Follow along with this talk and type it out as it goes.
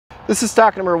This is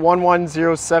stock number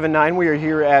 11079. We are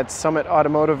here at Summit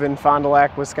Automotive in Fond du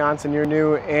Lac, Wisconsin, your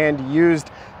new and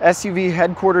used SUV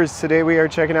headquarters. Today we are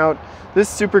checking out this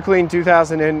super clean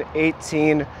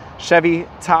 2018 Chevy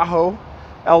Tahoe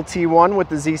LT1 with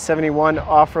the Z71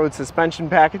 off-road suspension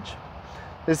package.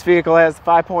 This vehicle has a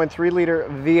 5.3 liter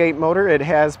V8 motor. It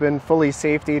has been fully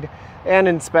safetied and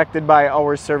inspected by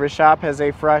our service shop, has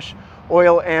a fresh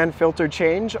oil and filter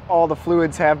change. All the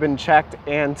fluids have been checked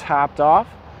and topped off.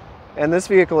 And this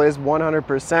vehicle is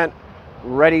 100%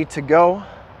 ready to go.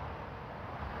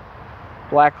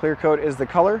 Black clear coat is the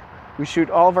color. We shoot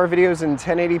all of our videos in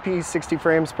 1080p 60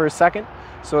 frames per second.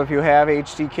 So if you have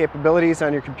HD capabilities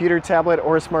on your computer, tablet,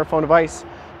 or smartphone device,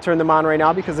 turn them on right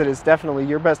now, because it is definitely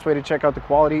your best way to check out the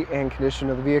quality and condition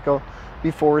of the vehicle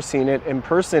before seeing it in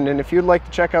person. And if you'd like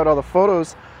to check out all the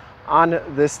photos on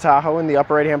this Tahoe, in the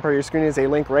upper right hand part of your screen is a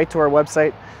link right to our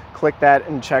website. Click that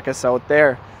and check us out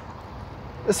there.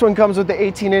 This one comes with the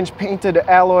 18-inch painted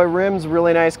alloy rims,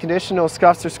 really nice condition, no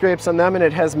scuffs or scrapes on them, and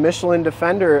it has Michelin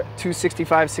Defender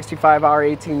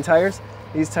 265/65R18 tires.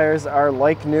 These tires are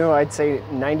like new. I'd say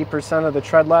 90% of the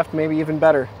tread left, maybe even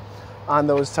better on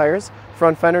those tires.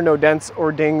 Front fender, no dents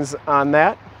or dings on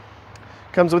that.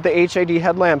 Comes with the HID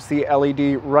headlamps, the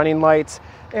LED running lights,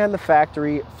 and the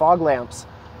factory fog lamps.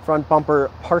 Front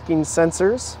bumper parking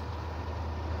sensors.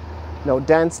 No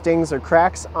dents, dings, or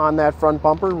cracks on that front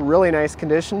bumper. Really nice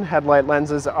condition. Headlight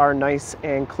lenses are nice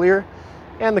and clear.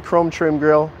 And the chrome trim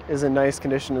grille is in nice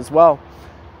condition as well.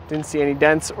 Didn't see any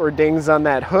dents or dings on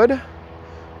that hood.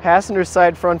 Passenger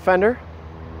side front fender.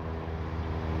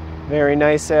 Very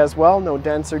nice as well. No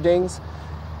dents or dings.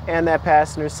 And that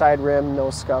passenger side rim,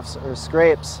 no scuffs or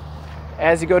scrapes.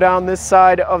 As you go down this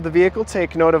side of the vehicle,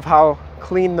 take note of how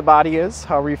clean the body is,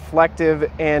 how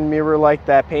reflective and mirror-like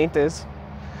that paint is.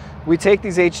 We take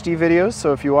these HD videos,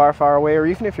 so if you are far away or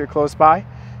even if you're close by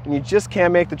and you just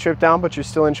can't make the trip down but you're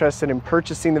still interested in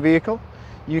purchasing the vehicle,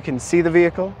 you can see the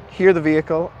vehicle, hear the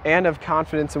vehicle, and have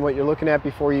confidence in what you're looking at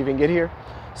before you even get here,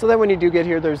 so that when you do get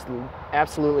here, there's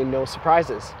absolutely no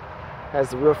surprises. Has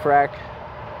the roof rack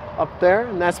up there,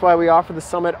 and that's why we offer the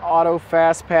Summit Auto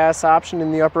Fast Pass option.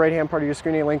 In the upper right hand part of your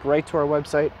screen, a link right to our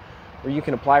website where you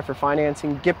can apply for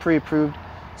financing, get pre-approved,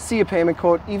 see a payment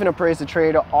quote, even appraise the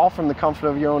trade, all from the comfort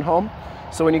of your own home.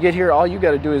 So when you get here, all you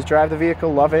got to do is drive the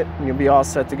vehicle, love it, and you'll be all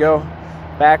set to go.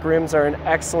 Back rims are in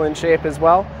excellent shape as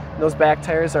well. Those back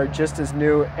tires are just as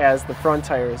new as the front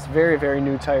tires. Very, very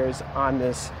new tires on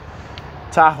this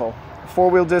Tahoe.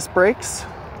 Four-wheel disc brakes,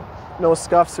 no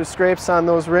scuffs or scrapes on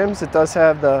those rims. It does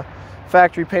have the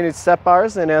factory painted step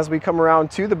bars, and as we come around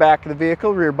to the back of the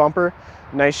vehicle, rear bumper,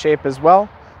 nice shape as well.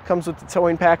 Comes with the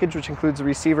towing package, which includes a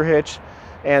receiver hitch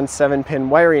and 7-pin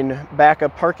wiring.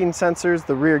 Backup parking sensors.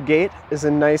 The rear gate is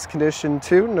in nice condition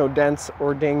too, no dents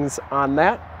or dings on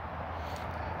that.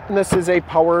 And this is a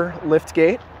power lift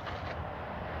gate.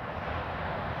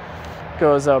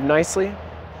 Goes up nicely.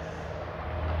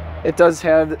 It does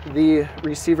have the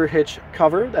receiver hitch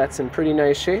cover, that's in pretty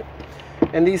nice shape.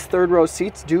 And these third row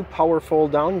seats do power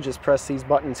fold down. You just press these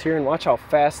buttons here and watch how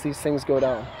fast these things go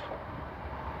down.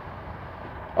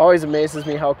 Always amazes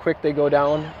me how quick they go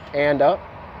down and up.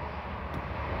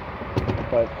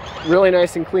 But really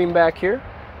nice and clean back here.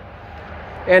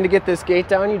 And to get this gate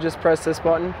down, you just press this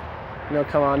button and it'll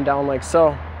come on down like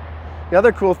so. The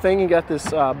other cool thing, you got this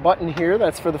button here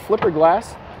that's for the flipper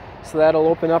glass. So that'll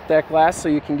open up that glass so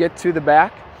you can get to the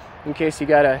back in case you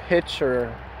got a hitch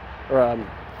or a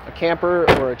camper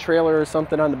or a trailer or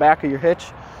something on the back of your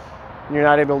hitch and you're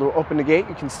not able to open the gate.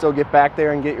 You can still get back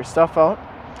there and get your stuff out.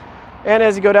 And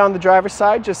as you go down the driver's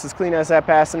side, just as clean as that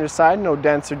passenger side, no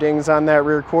dents or dings on that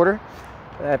rear quarter.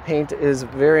 That paint is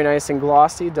very nice and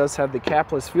glossy. It does have the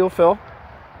capless fuel fill.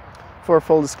 For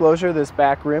full disclosure, this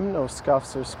back rim, no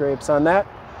scuffs or scrapes on that.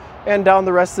 And down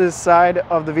the rest of this side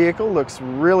of the vehicle looks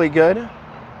really good.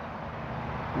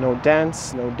 No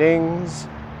dents, no dings.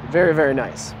 Very, very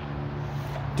nice.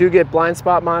 Do get blind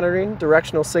spot monitoring,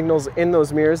 directional signals in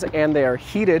those mirrors, and they are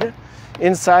heated.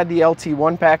 Inside, the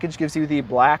LT1 package gives you the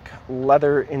black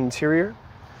leather interior.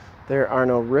 There are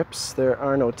no rips, there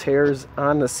are no tears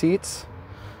on the seats.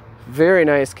 Very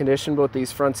nice condition. Both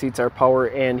these front seats are power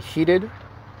and heated.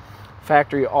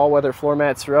 Factory all-weather floor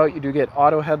mats throughout. You do get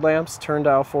auto headlamps, turn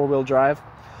dial 4-wheel drive,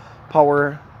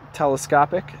 power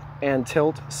telescopic and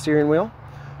tilt steering wheel,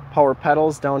 power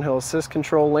pedals, downhill assist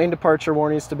control, lane departure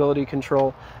warning, stability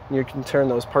control, and you can turn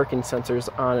those parking sensors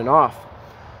on and off.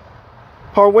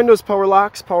 Power windows, power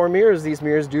locks, power mirrors. These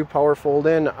mirrors do power fold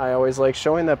in. I always like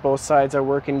showing that both sides are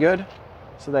working good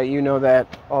so that you know that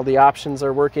all the options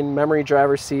are working. Memory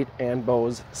driver's seat and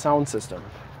Bose sound system.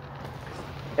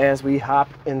 As we hop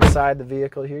inside the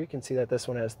vehicle here, you can see that this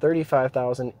one has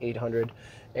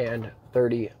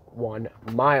 35,831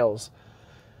 miles.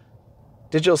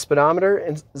 Digital speedometer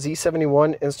and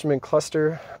Z71 instrument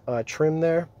cluster trim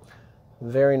there.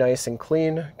 Very nice and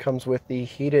clean. Comes with the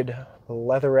heated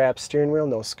leather wrap steering wheel.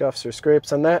 No scuffs or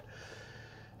scrapes on that.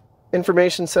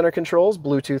 Information center controls,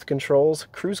 Bluetooth controls,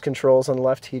 cruise controls on the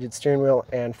left, heated steering wheel,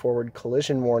 and forward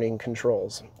collision warning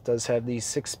controls. It does have the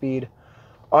 6-speed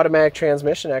automatic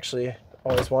transmission. Actually,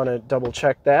 always want to double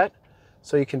check that.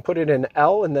 So you can put it in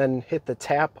L and then hit the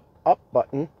tap up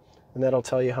button, and that'll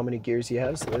tell you how many gears you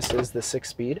have. So this is the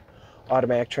 6-speed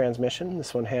automatic transmission.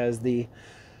 This one has the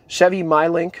Chevy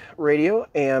MyLink radio,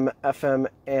 AM, FM,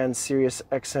 and Sirius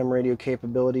XM radio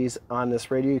capabilities on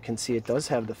this radio. You can see it does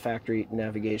have the factory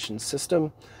navigation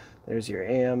system. There's your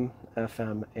AM,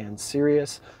 FM, and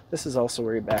Sirius. This is also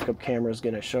where your backup camera is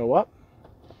going to show up.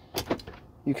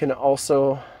 You can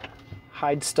also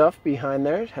hide stuff behind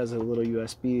there. It has a little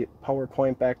USB power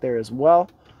point back there as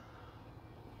well.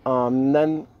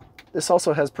 Then this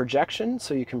also has projection,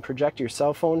 so you can project your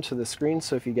cell phone to the screen.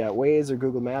 So if you got Waze or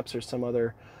Google Maps or some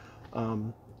other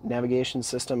navigation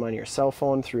system on your cell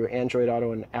phone through Android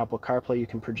Auto and Apple CarPlay, you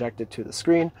can project it to the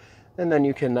screen, and then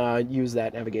you can use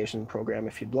that navigation program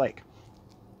if you'd like.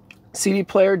 CD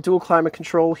player, dual climate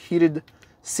control, heated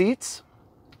seats.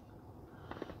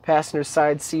 Passenger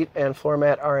side seat and floor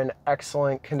mat are in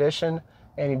excellent condition,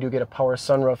 and you do get a power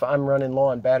sunroof. I'm running low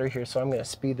on battery here, so I'm going to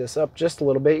speed this up just a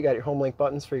little bit. You got your Homelink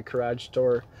buttons for your garage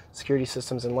door security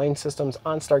systems and lane systems,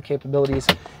 OnStar capabilities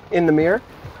in the mirror.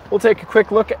 We'll take a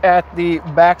quick look at the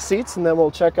back seats, and then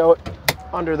we'll check out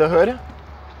under the hood.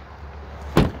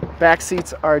 Back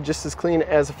seats are just as clean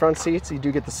as the front seats. You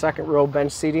do get the second row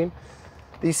bench seating.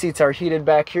 These seats are heated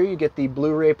back here. You get the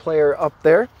Bluray player up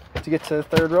there. To get to the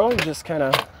third row, you just kind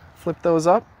of flip those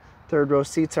up. Third row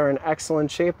seats are in excellent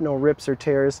shape. No rips or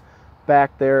tears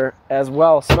back there as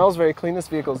well. Smells very clean. This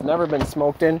vehicle's never been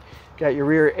smoked in. Got your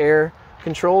rear air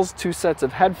controls, 2 sets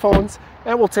of headphones,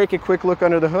 and we'll take a quick look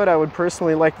under the hood. I would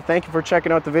personally like to thank you for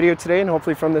checking out the video today, and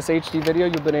hopefully from this HD video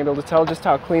you've been able to tell just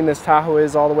how clean this Tahoe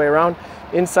is all the way around.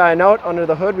 Inside and out, under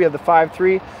the hood, we have the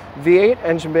 5.3 V8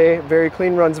 engine bay, very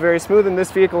clean, runs very smooth, and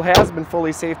this vehicle has been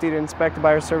fully safety inspected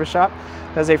by our service shop.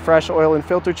 Has a fresh oil and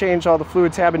filter change. All the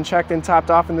fluids have been checked and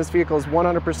topped off, and this vehicle is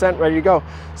 100% ready to go.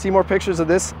 See more pictures of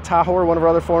this Tahoe or one of our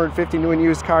other 450 new and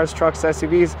used cars, trucks,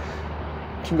 SUVs.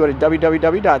 You can go to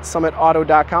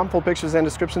www.summitauto.com. Full pictures and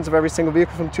descriptions of every single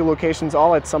vehicle from 2 locations,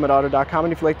 all at summitauto.com.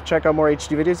 And if you'd like to check out more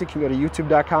HD videos, you can go to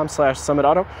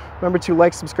youtube.com/summitauto. Remember to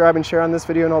like, subscribe, and share on this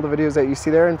video and all the videos that you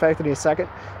see there. In fact, in a second,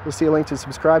 you'll see a link to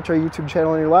subscribe to our YouTube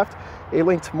channel on your left, a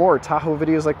link to more Tahoe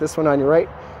videos like this one on your right.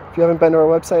 If you haven't been to our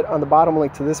website, on the bottom,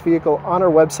 link to this vehicle on our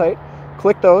website.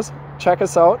 Click those, check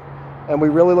us out, and we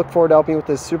really look forward to helping you with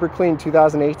this super clean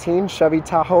 2018 Chevy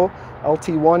Tahoe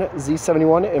LT1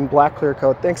 Z71 in black clear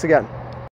coat. Thanks again.